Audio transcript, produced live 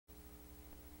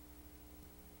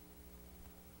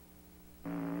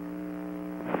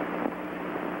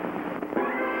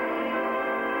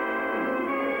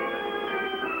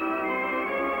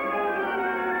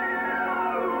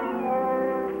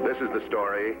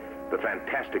story, the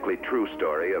fantastically true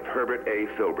story of Herbert A.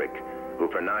 Philbrick, who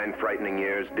for 9 frightening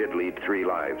years did lead 3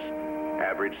 lives.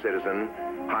 Average citizen,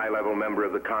 high-level member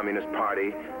of the Communist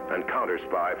Party, and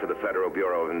counter-spy for the Federal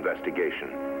Bureau of Investigation.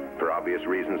 For obvious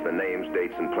reasons, the names,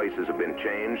 dates, and places have been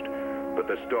changed, but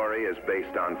the story is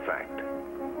based on fact.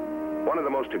 One of the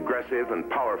most aggressive and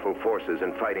powerful forces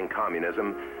in fighting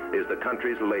communism is the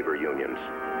country's labor unions.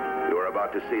 You are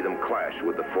about to see them clash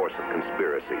with the force of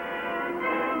conspiracy.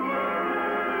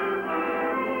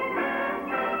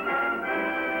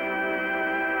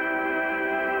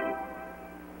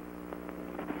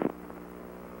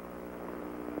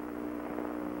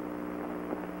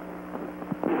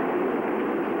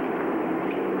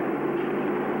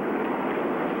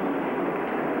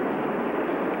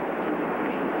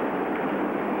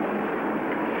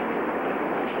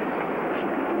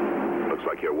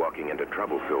 You're walking into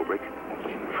trouble, Philbrick.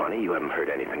 Funny, you haven't heard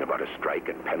anything about a strike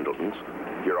at Pendleton's.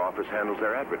 Your office handles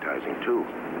their advertising, too.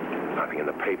 Nothing in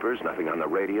the papers, nothing on the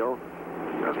radio.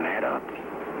 Doesn't add up.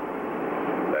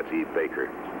 That's Eve Baker.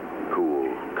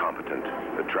 Cool, competent,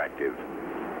 attractive.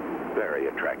 Very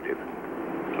attractive.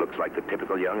 Looks like the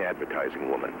typical young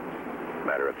advertising woman.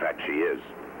 Matter of fact, she is.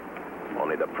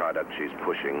 Only the product she's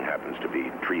pushing happens to be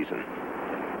treason.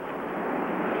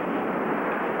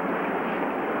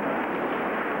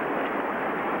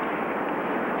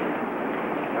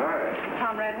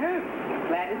 Comrade Herb,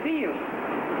 glad to see you.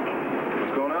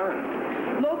 What's going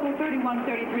on? Local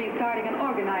 3133 is starting an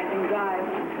organizing drive.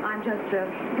 I'm just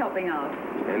helping out.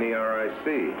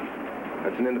 NERIC.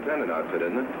 That's an independent outfit,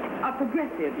 isn't it? A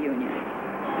progressive union.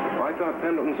 Well, I thought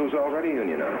Pendleton's was already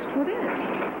unionized. Well, it is.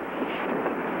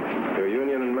 Your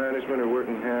union and management are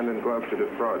working hand in glove to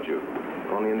defraud you.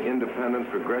 Only an independent,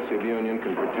 progressive union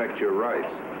can protect your rights.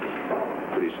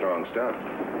 Pretty strong stuff.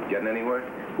 Getting anywhere?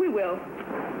 We will.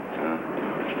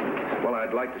 Well,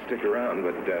 I'd like to stick around,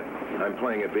 but I'm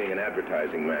playing at being an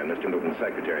advertising man. Mr. Newton's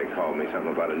secretary called me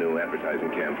something about a new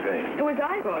advertising campaign. It was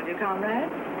I called you,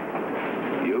 Comrade.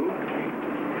 You?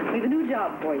 We've a new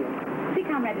job for you. See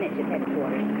Comrade Mitch at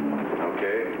headquarters.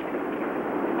 Okay.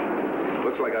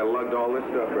 Looks like I lugged all this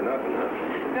stuff for nothing, huh?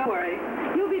 Don't worry.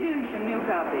 You'll be doing some new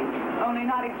copies. Only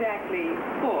not exactly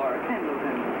for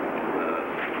Pendleton.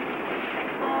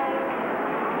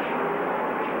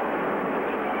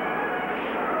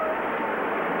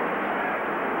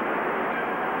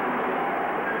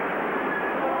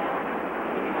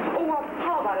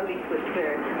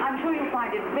 Sir. I'm sure you'll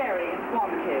find it very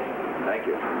informative. Thank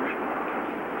you.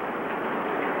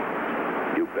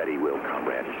 You bet he will,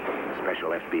 comrade.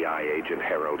 Special FBI agent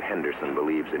Harold Henderson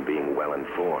believes in being well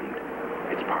informed.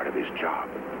 It's part of his job.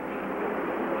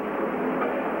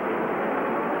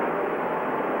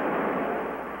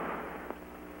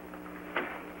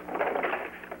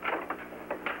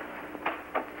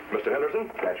 Mr. Henderson?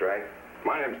 That's right.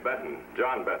 My name's Benton,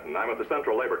 John Benton. I'm with the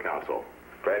Central Labor Council.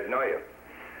 Glad to know you.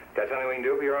 Got something we can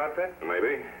do for your outfit?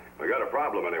 Maybe. We got a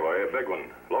problem anyway, a big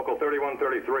one. Local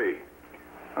 3133.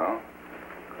 Oh?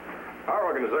 Our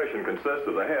organization consists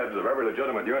of the heads of every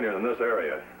legitimate union in this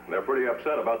area. They're pretty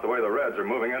upset about the way the Reds are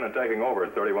moving in and taking over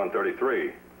at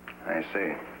 3133. I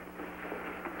see.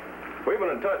 We've been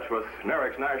in touch with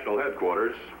NERIC's national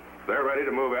headquarters. They're ready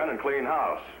to move in and clean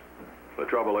house. The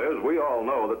trouble is, we all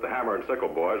know that the Hammer and Sickle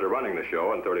boys are running the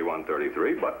show in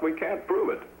 3133, but we can't prove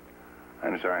it.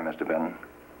 I'm sorry, Mr. Benton.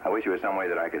 I wish there was some way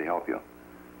that I could help you.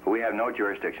 But we have no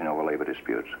jurisdiction over labor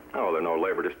disputes. Oh, there are no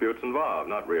labor disputes involved,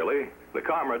 not really. The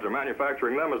comrades are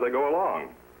manufacturing them as they go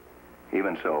along.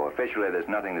 Even so, officially, there's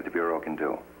nothing that the Bureau can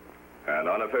do. And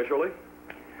unofficially?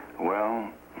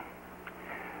 Well,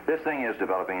 this thing is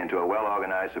developing into a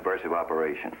well-organized subversive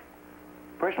operation.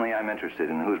 Personally, I'm interested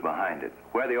in who's behind it,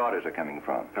 where the orders are coming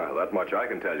from. That much I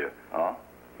can tell you. Oh?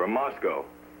 From Moscow.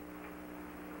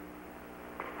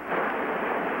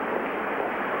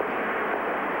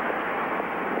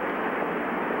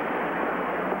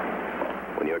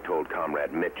 When you're told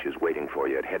Comrade Mitch is waiting for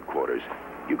you at headquarters,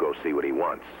 you go see what he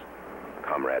wants.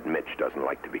 Comrade Mitch doesn't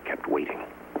like to be kept waiting.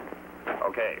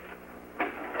 Okay.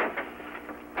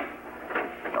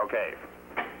 Okay.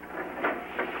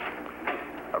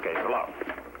 Okay, so long.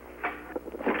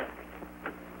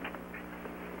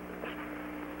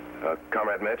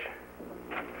 Comrade Mitch?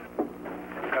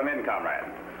 Come in, comrade.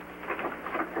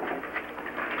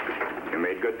 You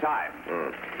made good time.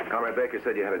 Comrade Baker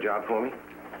said you had a job for me?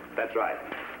 That's right.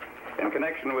 In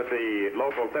connection with the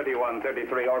local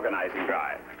 3133 organizing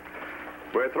drive.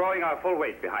 We're throwing our full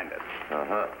weight behind it.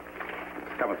 Uh-huh.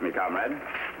 Come with me, comrade.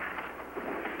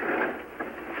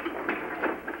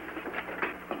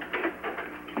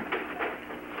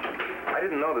 I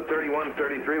didn't know that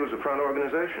 3133 was a front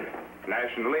organization.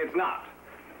 Nationally, it's not.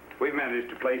 we've managed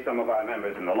to place some of our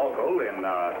members in the local in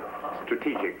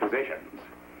strategic positions.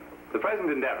 The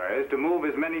present endeavor is to move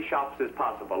as many shops as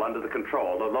possible under the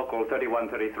control of Local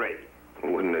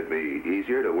 3133. Wouldn't it be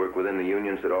easier to work within the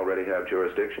unions that already have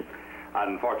jurisdiction?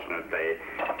 Unfortunately,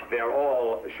 they're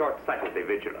all short-sightedly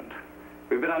vigilant.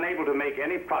 We've been unable to make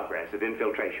any progress at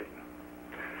infiltration.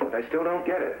 I still don't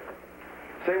get it.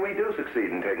 Say we do succeed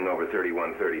in taking over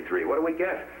 3133. What do we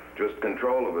get? Just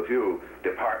control of a few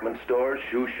department stores,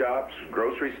 shoe shops,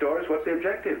 grocery stores? What's the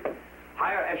objective?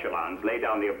 Higher echelons lay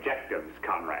down the objectives,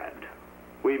 comrade.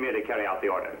 We merely carry out the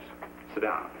orders. Sit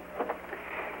down.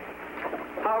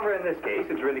 However, in this case,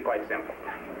 it's really quite simple.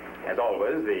 As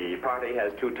always, the party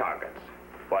has two targets.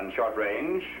 One short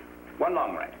range, one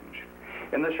long range.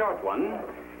 In the short one,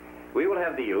 we will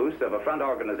have the use of a front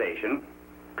organization,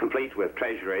 complete with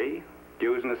treasury,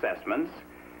 dues and assessments,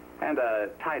 and a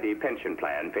tidy pension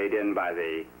plan paid in by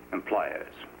the employers.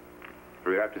 It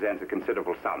represents a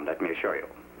considerable sum, let me assure you.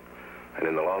 And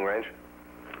in the long range?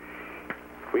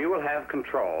 We will have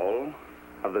control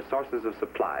of the sources of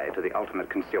supply to the ultimate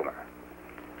consumer.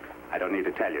 I don't need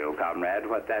to tell you, comrade,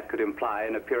 what that could imply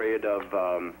in a period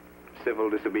of civil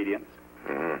disobedience.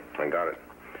 I got it.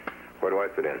 Where do I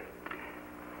fit in?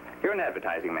 You're an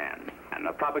advertising man and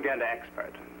a propaganda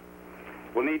expert.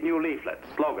 We'll need new leaflets,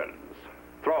 slogans,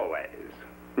 throwaways,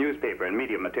 newspaper and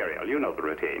media material. You know the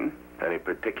routine. Any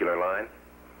particular line?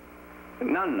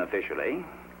 None officially.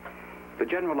 The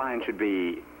general line should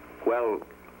be, well,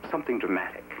 something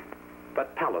dramatic,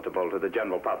 but palatable to the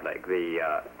general public, the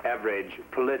average,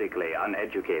 politically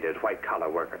uneducated white-collar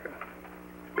worker.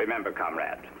 Remember,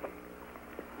 comrade,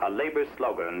 a labor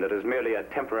slogan that is merely a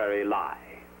temporary lie,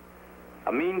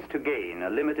 a means to gain a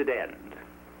limited end,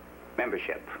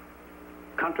 membership,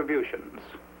 contributions,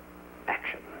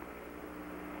 action.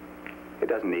 It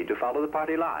doesn't need to follow the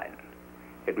party line.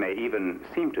 It may even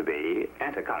seem to be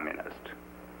anti-communist.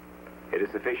 It is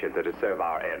sufficient that it serve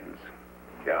our ends.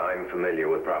 Yeah, I'm familiar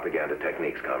with propaganda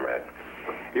techniques, comrade.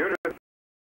 You're to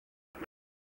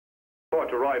report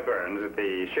to Roy Burns at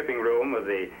the shipping room of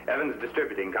the Evans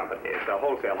Distributing Company. It's a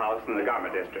wholesale house in the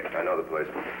Garment District. I know the place.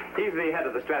 He's the head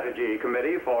of the strategy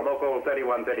committee for Local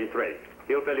 3133.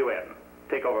 He'll fill you in.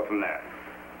 Take over from there.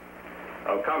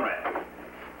 Oh, comrade.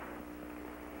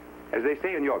 As they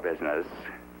say in your business,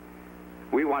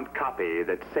 we want copy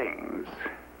that sings.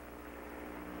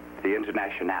 The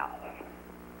Internationale.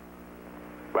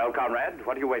 Well, comrade,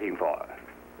 what are you waiting for?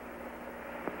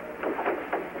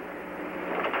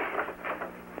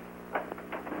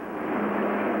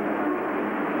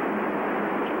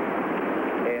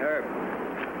 Hey, Herb.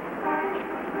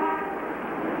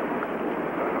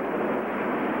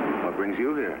 What brings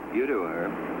you here? You do,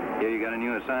 Herb. Yeah, you got a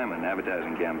new assignment,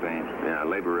 advertising campaign. Yeah,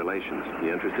 labor relations.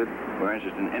 You interested? We're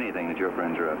interested in anything that your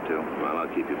friends are up to. Well, I'll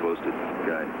keep you posted.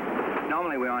 Good.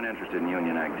 Normally, we aren't interested in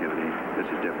union activity. This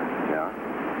is different. Yeah?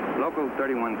 Local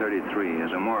 3133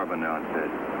 is a moribund outfit.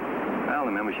 Well,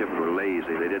 the memberships were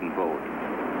lazy. They didn't vote.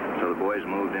 So the boys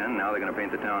moved in. Now they're going to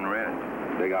paint the town red.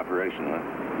 Big operation, huh?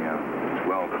 Yeah. It's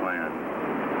well planned.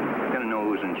 Got to know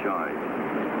who's in charge.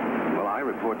 Well, I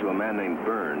report to a man named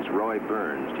Burns, Roy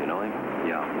Burns. Do you know him?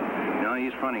 Yeah. No,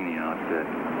 he's fronting the outfit.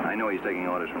 I know he's taking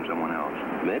orders from someone else.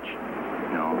 Mitch?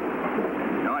 No.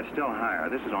 No, it's still higher.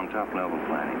 This is on top-level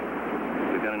planning.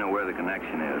 We've got to know where the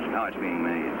connection is, how it's being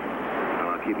made. Well,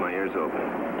 I'll keep my ears open.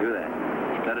 Do that.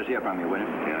 Let us hear from you, will you?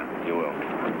 Yeah, you will.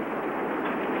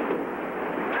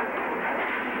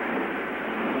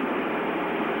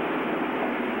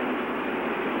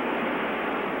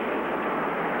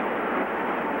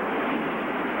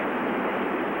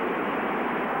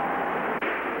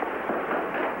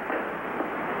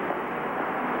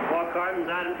 Carton's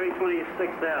item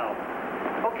 326L.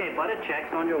 Okay, bud, it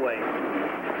checks. On your way.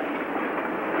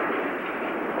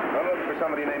 I'm looking for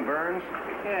somebody named Burns.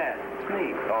 Yeah, it's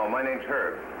me. Oh, my name's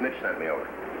Herb. Mitch sent me over.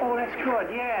 Oh, that's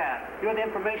good, yeah. You're the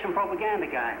information propaganda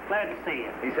guy. Glad to see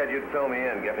you. He said you'd fill me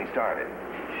in, get me started.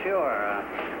 Sure.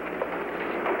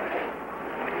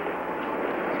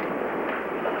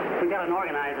 We got an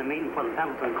organizer meeting for the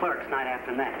Pendleton clerks night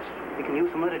after next. You can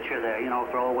use some literature there, you know,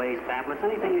 throwaways, pamphlets,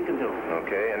 anything you can do.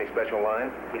 Okay, any special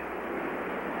line? Yeah.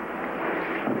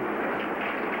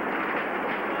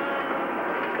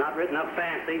 Not written up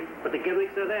fancy, but the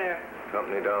gimmicks are there.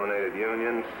 Company-dominated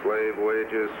unions, slave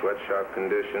wages, sweatshop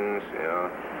conditions,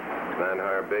 yeah. Demand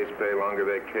higher base pay, longer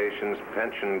vacations,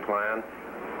 pension plan.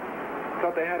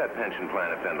 Thought they had a pension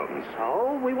plan at Pendleton's.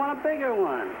 Oh, we want a bigger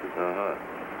one. Uh-huh.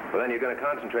 Well, then you're going to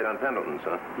concentrate on Pendleton's,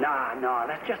 huh? No,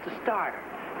 that's just a starter.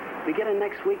 We get in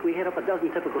next week, we hit up a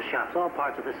dozen typical shops, all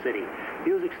parts of the city.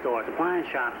 Music stores, appliance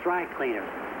shops, dry cleaners.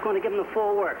 Going to give them the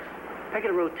full works. Make it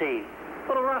a routine. A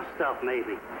little rough stuff,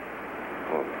 maybe.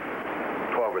 Well,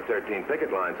 12 or 13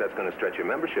 picket lines, that's going to stretch your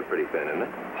membership pretty thin, isn't it?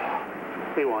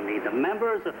 We won't need the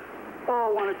members.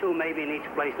 Oh, one or two maybe in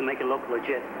each place to make it look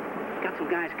legit. Got some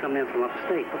guys coming in from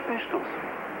upstate, professionals.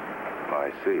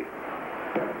 I see.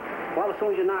 Well, as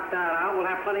soon as you knock that out, we'll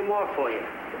have plenty more for you.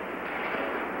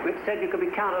 Rich said you could be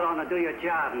counted on to do your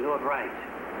job and do it right.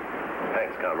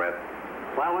 Thanks, comrade.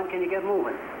 Well, when can you get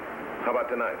moving? How about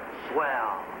tonight?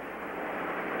 Swell.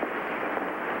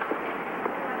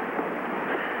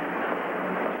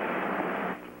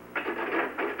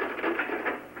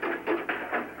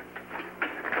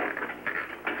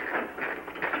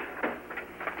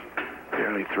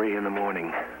 Nearly 3 in the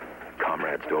morning.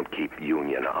 Comrades don't keep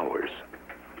union hours.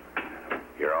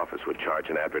 Your office would charge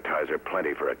an advertiser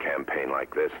plenty for a campaign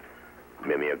like this.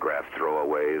 Mimeograph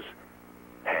throwaways,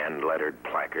 hand-lettered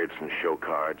placards and show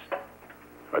cards,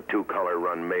 a 2-color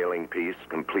run mailing piece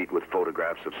complete with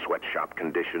photographs of sweatshop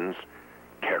conditions,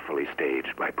 carefully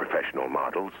staged by professional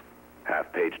models,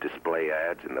 half-page display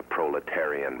ads in the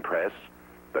proletarian press,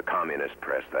 the communist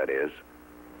press, that is.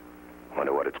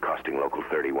 Wonder what it's costing Local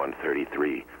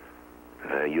 3133.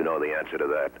 You know the answer to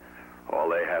that. All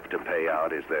they have to pay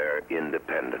out is their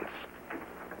independence.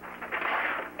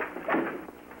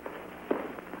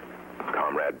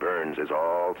 Comrade Burns is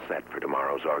all set for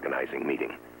tomorrow's organizing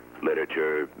meeting.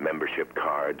 Literature, membership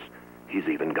cards. He's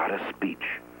even got a speech.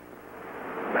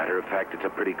 Matter of fact, it's a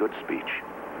pretty good speech.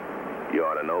 You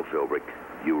ought to know, Philbrick.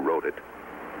 You wrote it.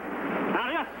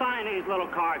 Now, just sign these little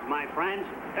cards, my friends.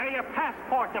 They're your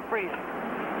passport to freedom.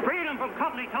 Freedom from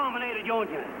company-dominated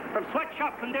union, from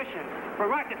sweatshop conditions,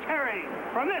 from racketeering,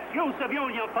 from misuse of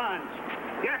union funds.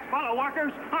 Yes, fellow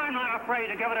workers, I'm not afraid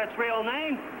to give it its real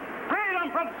name.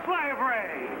 Freedom from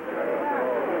slavery!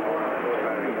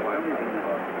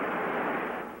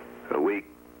 A week,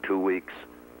 2 weeks,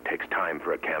 takes time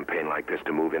for a campaign like this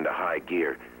to move into high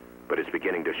gear, but it's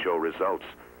beginning to show results.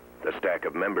 The stack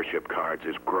of membership cards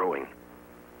is growing.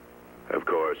 Of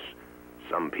course,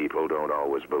 some people don't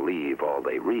always believe all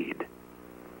they read.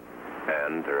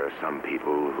 And there are some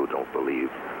people who don't believe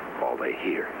all they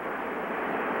hear.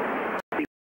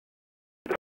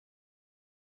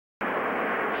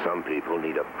 Some people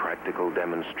need a practical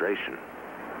demonstration.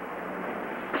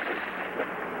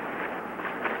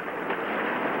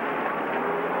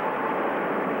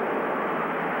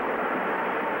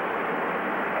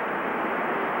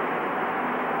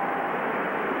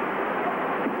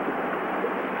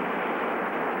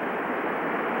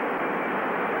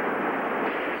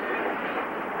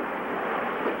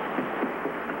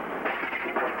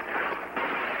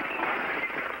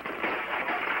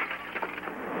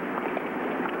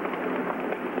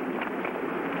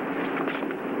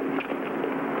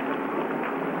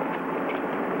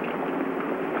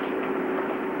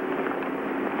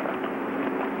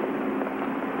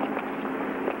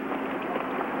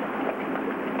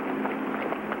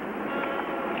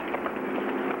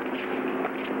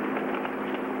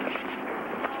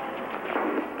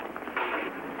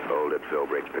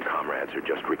 Philbrick, the comrades are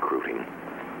just recruiting.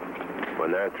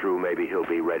 When they're through, maybe he'll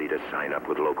be ready to sign up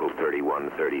with Local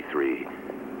 3133.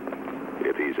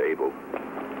 If he's able.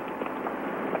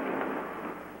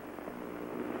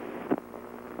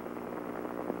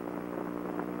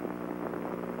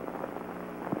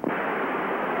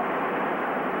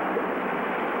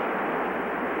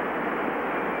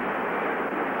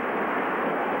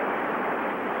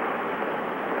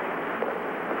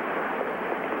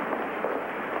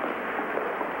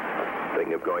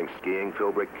 Thinking of going skiing,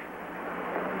 Philbrick?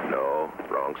 No,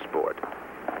 wrong sport.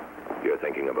 You're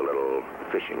thinking of a little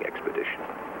fishing expedition.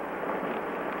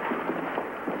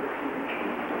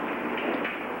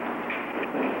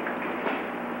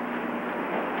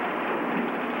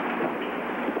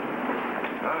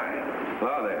 Hi.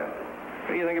 Hello there.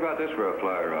 What do you think about this for a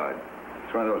fly rod?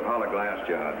 It's one of those hollow glass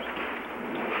jobs.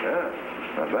 Yeah,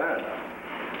 not bad.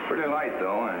 Pretty light,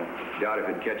 though, and doubt if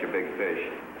it'd catch a big fish.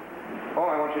 Oh,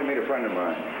 I want you to meet a friend of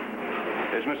mine.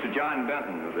 It's Mr. John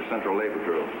Benton of the Central Labor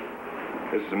Crew.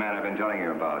 This is the man I've been telling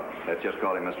you about. Let's just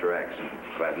call him Mr. X.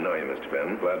 Glad to know you, Mr.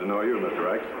 Benton. Glad to know you,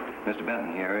 Mr. X. Mr.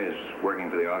 Benton here is working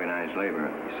for the organized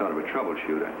labor. He's sort of a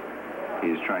troubleshooter.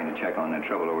 He's trying to check on that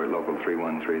trouble over at Local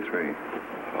 3133.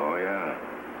 Oh, yeah.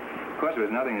 Of course, there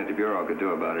was nothing that the Bureau could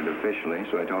do about it officially,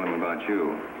 so I told him about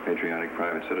you, patriotic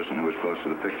private citizen who was close to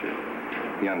the picture.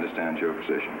 He understands your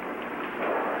position.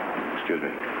 Excuse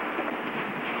me.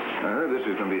 I heard this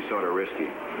was going to be sort of risky,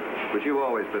 but you've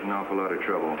always been an awful lot of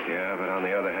trouble. Yeah, but on the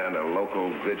other hand, a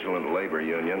local vigilant labor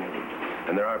union,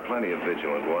 and there are plenty of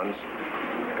vigilant ones,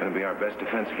 going to be our best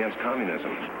defense against communism.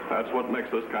 That's what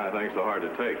makes this kind of thing so hard to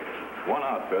take. One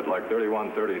outfit like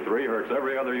 3133 hurts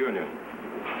every other union.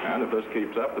 And if this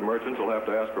keeps up, the merchants will have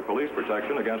to ask for police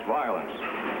protection against violence.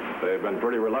 They've been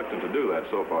pretty reluctant to do that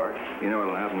so far. You know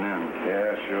what'll happen then?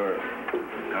 Yeah, sure.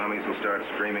 Commies will start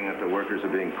screaming that the workers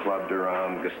are being clubbed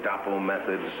around, Gestapo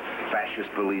methods, fascist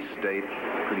police state.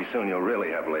 Pretty soon you'll really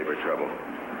have labor trouble.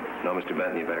 No, Mr.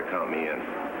 Benton, you better count me in.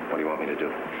 What do you want me to do?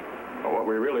 Well, what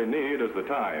we really need is the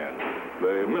tie-in.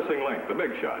 The missing link, the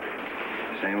big shot.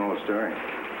 Same old story.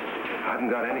 I haven't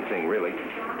got anything, really.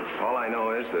 All I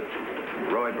know is that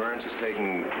Roy Burns is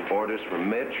taking orders from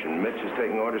Mitch, and Mitch is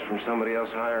taking orders from somebody else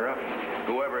higher up.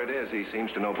 Whoever it is, he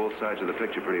seems to know both sides of the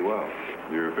picture pretty well.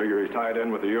 You figure he's tied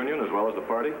in with the union as well as the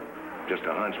party? Just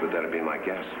a hunch, but that'd be my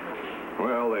guess.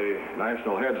 Well, the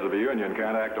national heads of the union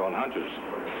can't act on hunches.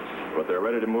 But they're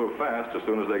ready to move fast as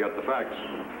soon as they get the facts.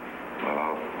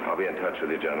 Well, I'll be in touch with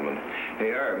you, gentlemen.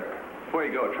 Hey, Herb, before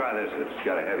you go, try this. It's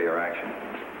got a heavier action.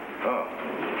 Oh.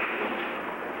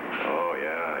 Oh,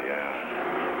 yeah.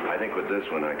 I think with this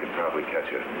one, I could probably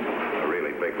catch a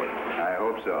really big one. I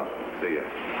hope so. See ya.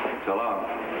 So long.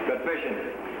 Good fishing.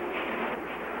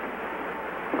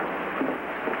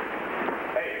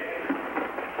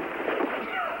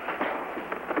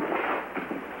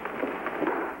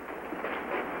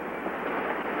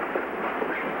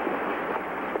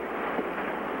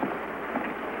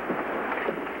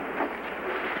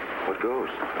 What goes?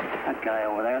 That guy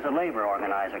over there is a labor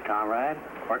organizer, comrade.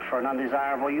 Works for an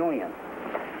undesirable union.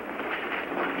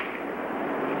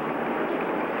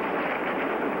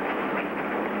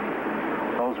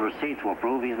 Those receipts will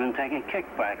prove he's been taking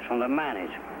kickbacks from the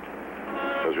management.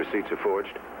 Those receipts are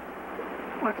forged?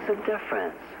 What's the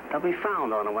difference? They'll be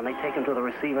found on him when they take him to the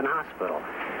receiving hospital.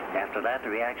 After that, the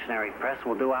reactionary press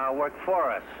will do our work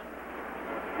for us.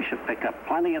 We should pick up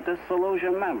plenty of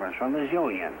disillusioned members from his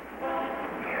union.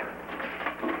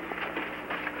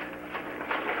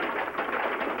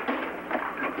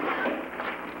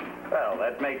 Well,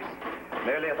 that makes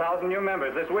nearly 1,000 new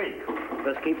members this week. If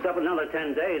this keeps up another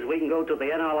 10 days, we can go to the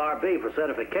NLRB for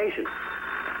certification.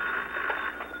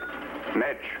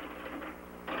 Mitch.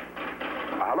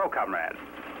 Hello, comrade.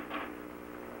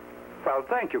 Well,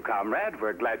 thank you, comrade.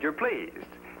 We're glad you're pleased.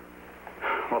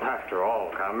 Well, after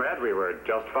all, comrade, we were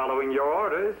just following your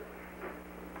orders.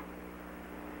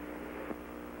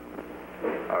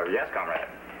 Oh, yes, comrade.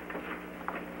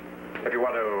 If you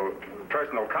want to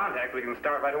personal contact, we can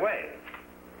start right away.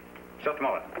 Just a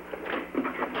moment.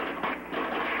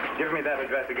 Give me that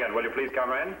address again, will you please,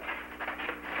 comrade?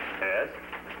 Yes.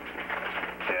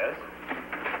 Yes.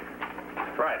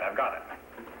 Right, I've got it.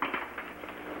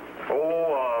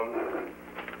 Oh,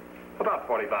 about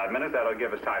 45 minutes. That'll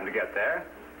give us time to get there.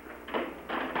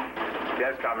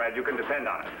 Yes, comrade, you can depend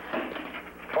on it.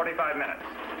 45 minutes.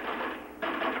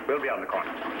 We'll be on the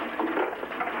corner.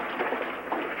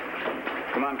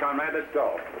 Come on, comrade, let's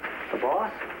go. The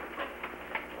boss?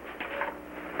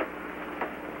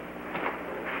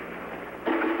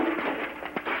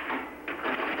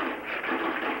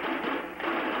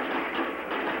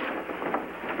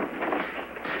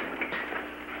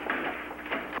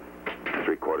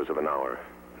 Three-quarters of an hour.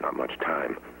 Not much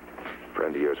time. A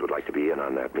friend of yours would like to be in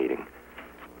on that meeting.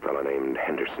 A fellow named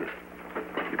Henderson.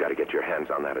 You got to get your hands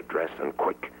on that address, and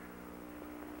quick.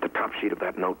 The top sheet of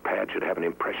that notepad should have an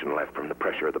impression left from the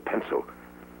pressure of the pencil.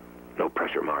 No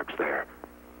pressure marks there.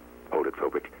 Hold it,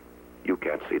 Philbrick. You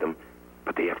can't see them,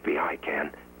 but the FBI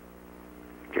can.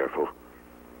 Careful.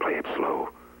 Play it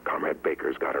slow. Comrade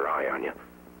Baker's got her eye on you.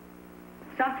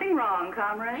 Something wrong,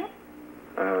 comrade?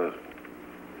 No.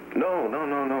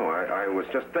 I was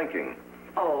just thinking.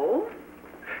 Oh?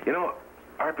 You know,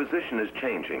 our position is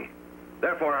changing.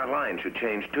 Therefore, our line should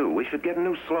change, too. We should get a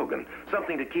new slogan,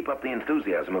 something to keep up the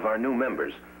enthusiasm of our new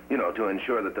members. You know, to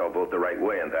ensure that they'll vote the right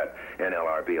way in that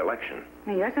NLRB election.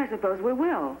 Yes, I suppose we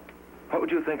will. What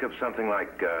would you think of something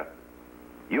like,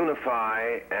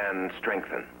 unify and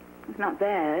strengthen? It's not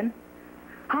bad.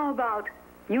 How about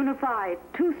unify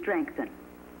to strengthen?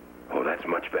 Oh, that's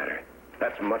much better.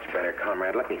 That's much better,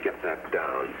 comrade. Let me get that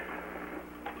down.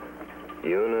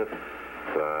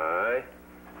 Unify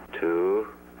to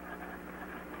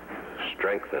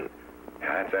strengthen.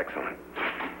 Yeah, that's excellent.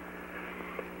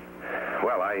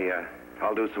 Well,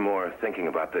 I'll do some more thinking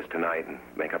about this tonight and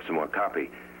make up some more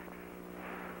copy.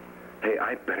 Hey,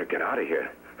 I'd better get out of here.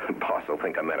 Boss will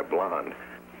think I met a blonde.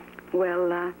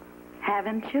 Well,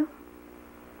 haven't you?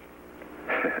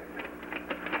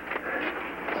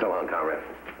 So long, comrade.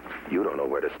 You don't know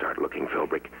where to start looking,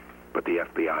 Philbrick, but the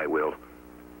FBI will.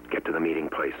 Get to the meeting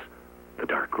place, the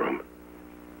dark room.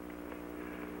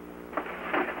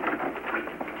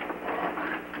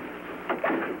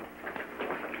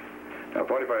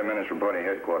 45 minutes from party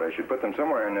headquarters. Should put them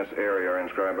somewhere in this area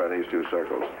inscribed by these two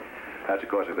circles. That's, of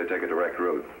course, if they take a direct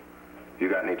route. You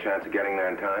got any chance of getting there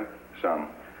in time? Some.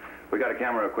 We got a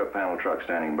camera-equipped panel truck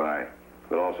standing by.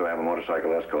 We'll also have a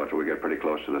motorcycle escort till we get pretty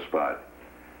close to the spot.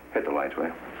 Hit the lights, will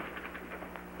you?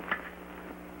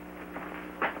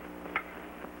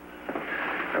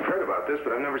 I've heard about this,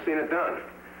 but I've never seen it done.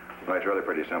 Well, it's really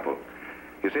pretty simple.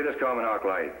 You see this Coleman arc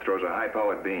light throws a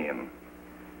high-powered beam.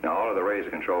 Now, all of the rays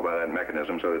are controlled by that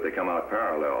mechanism so that they come out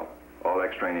parallel, all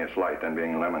extraneous light then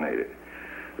being eliminated.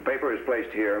 The paper is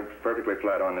placed here, perfectly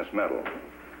flat on this metal.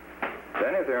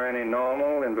 Then, if there are any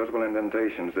normal, invisible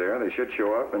indentations there, they should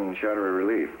show up and shatter a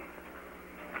relief.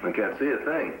 I can't see a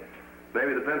thing.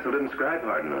 Maybe the pencil didn't scribe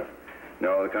hard enough.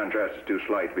 No, the contrast is too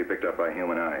slight to be picked up by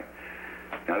human eye.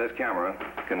 Now, this camera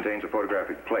contains a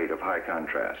photographic plate of high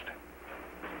contrast.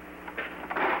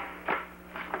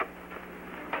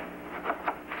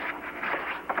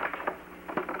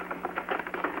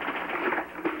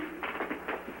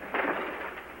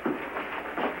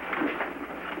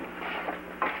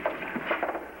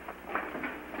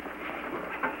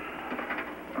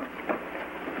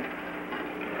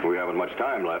 We haven't much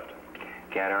time left.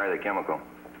 Can't hurry the chemical.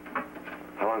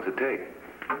 How long does it take?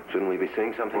 Shouldn't we be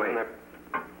seeing something in there?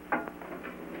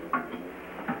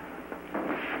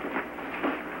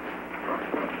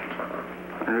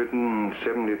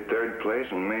 173rd place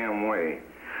and Mayhem Way.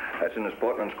 That's in the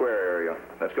Portland Square area.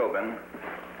 Let's go, Ben.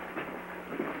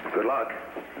 Good luck.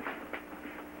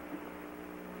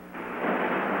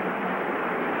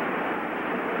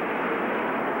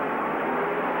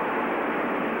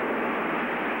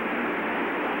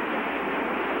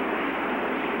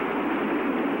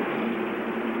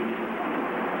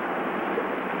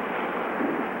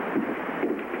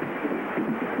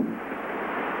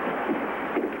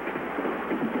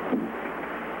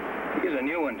 He's a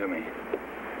new one to me.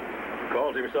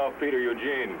 Calls himself Peter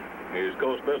Eugene. He's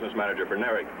Coast Business Manager for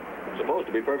Nerick. Supposed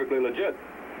to be perfectly legit.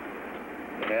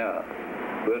 Yeah.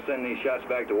 We'll send these shots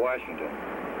back to Washington.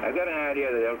 I've got an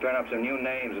idea that they'll turn up some new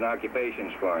names and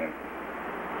occupations for him.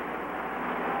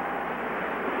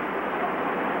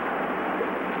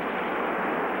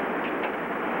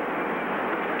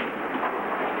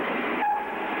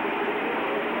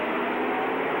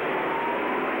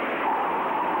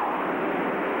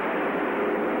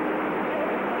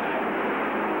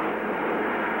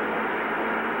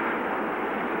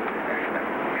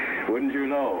 Wouldn't you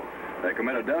know? They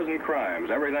commit a dozen crimes,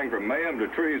 everything from mayhem to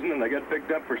treason, and they get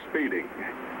picked up for speeding.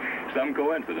 Some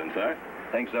coincidence, huh?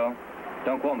 Think so?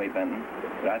 Don't quote me, Benton,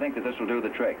 but I think that this will do the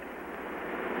trick.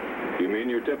 You mean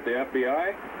you tipped the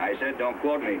FBI? I said don't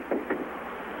quote me.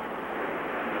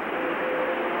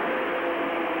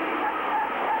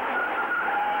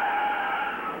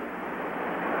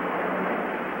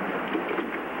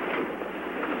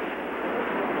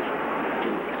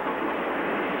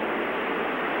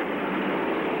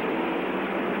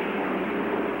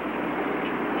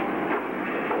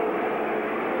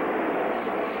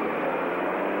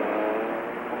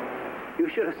 You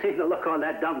should have seen the look on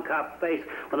that dumb cop's face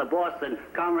when the boss and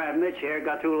Comrade Mitch here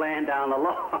got through laying down the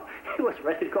law. He was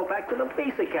ready to go back to the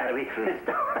police academy and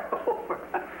start over.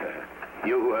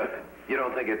 You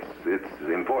don't think it's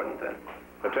important, then?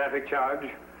 The traffic charge?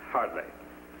 Hardly.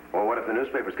 Well, what if the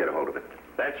newspapers get a hold of it?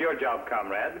 That's your job,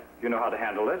 comrade. You know how to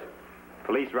handle it.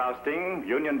 Police rousting,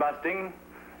 union busting.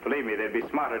 Believe me, they'd be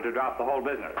smarter to drop the whole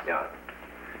business. Yeah,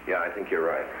 I think you're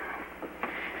right.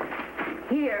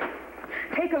 Here,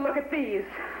 take a look at these.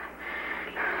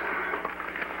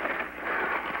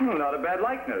 Well, not a bad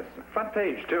likeness. Front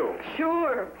page, too.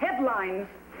 Sure, headlines.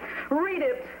 Read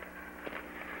it.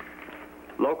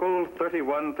 Local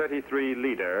 3133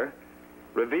 leader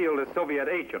revealed as Soviet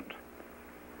agent.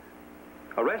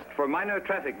 Arrest for minor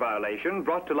traffic violation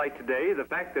brought to light today the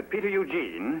fact that Peter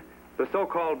Eugene, the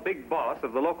so-called big boss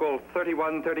of the local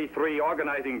 3133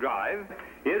 organizing drive,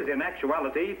 is in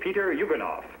actuality Peter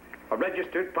Yugonov, a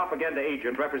registered propaganda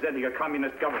agent representing a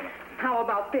communist government. How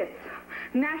about this?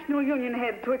 National Union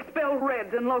heads to expel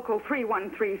Reds in Local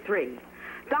 3133.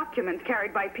 Documents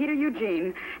carried by Peter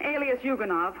Eugene, alias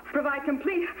Yugonov, provide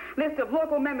complete list of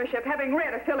local membership having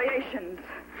Red affiliations.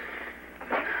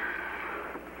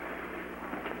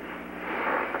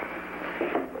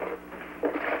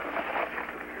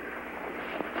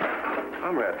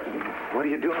 Comrade, what are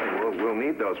you doing? We'll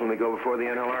need those when we go before the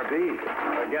NLRB.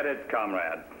 Forget it,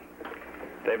 comrade.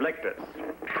 They've licked us.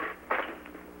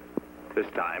 This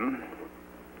time,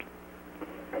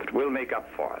 but we'll make up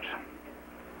for it.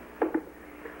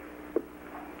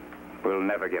 We'll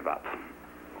never give up.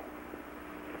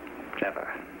 Never.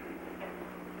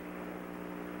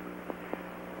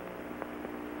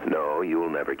 No, you'll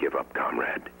never give up,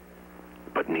 comrade.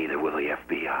 But neither will the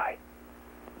FBI.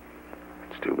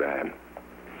 It's too bad.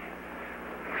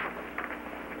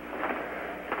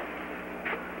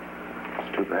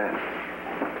 It's too bad.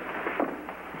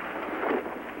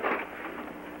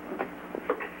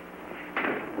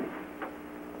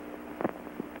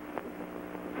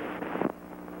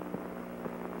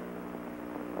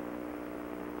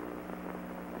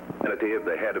 The identity of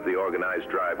the head of the organized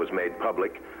drive was made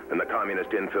public and the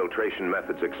communist infiltration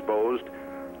methods exposed,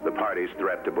 the party's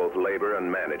threat to both labor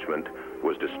and management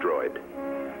was destroyed.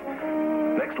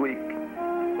 Next week,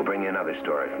 we'll bring you another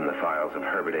story from the files of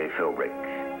Herbert A.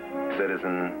 Philbrick,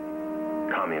 citizen,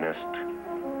 communist,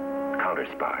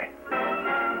 counter-spy.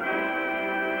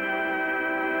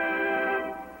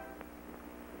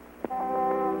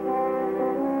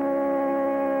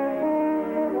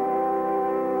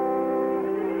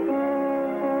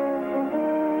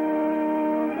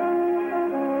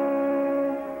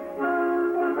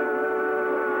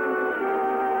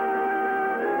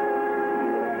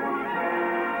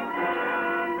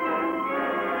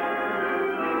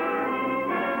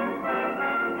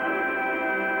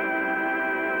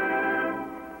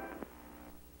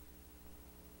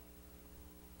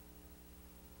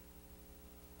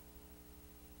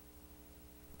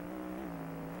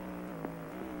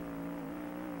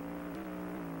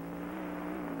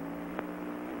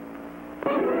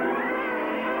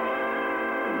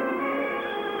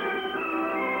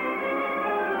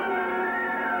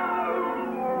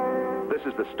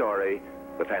 This is the story,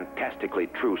 the fantastically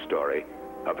true story,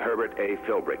 of Herbert A.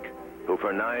 Philbrick, who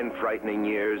for 9 frightening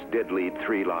years did lead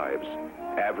 3 lives.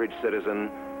 Average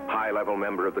citizen, high-level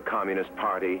member of the Communist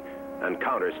Party, and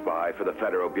counter-spy for the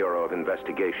Federal Bureau of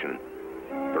Investigation.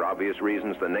 For obvious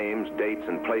reasons, the names, dates,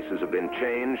 and places have been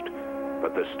changed,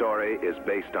 but the story is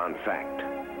based on fact.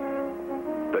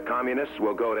 The communists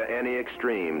will go to any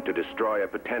extreme to destroy a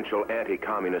potential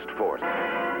anti-communist force.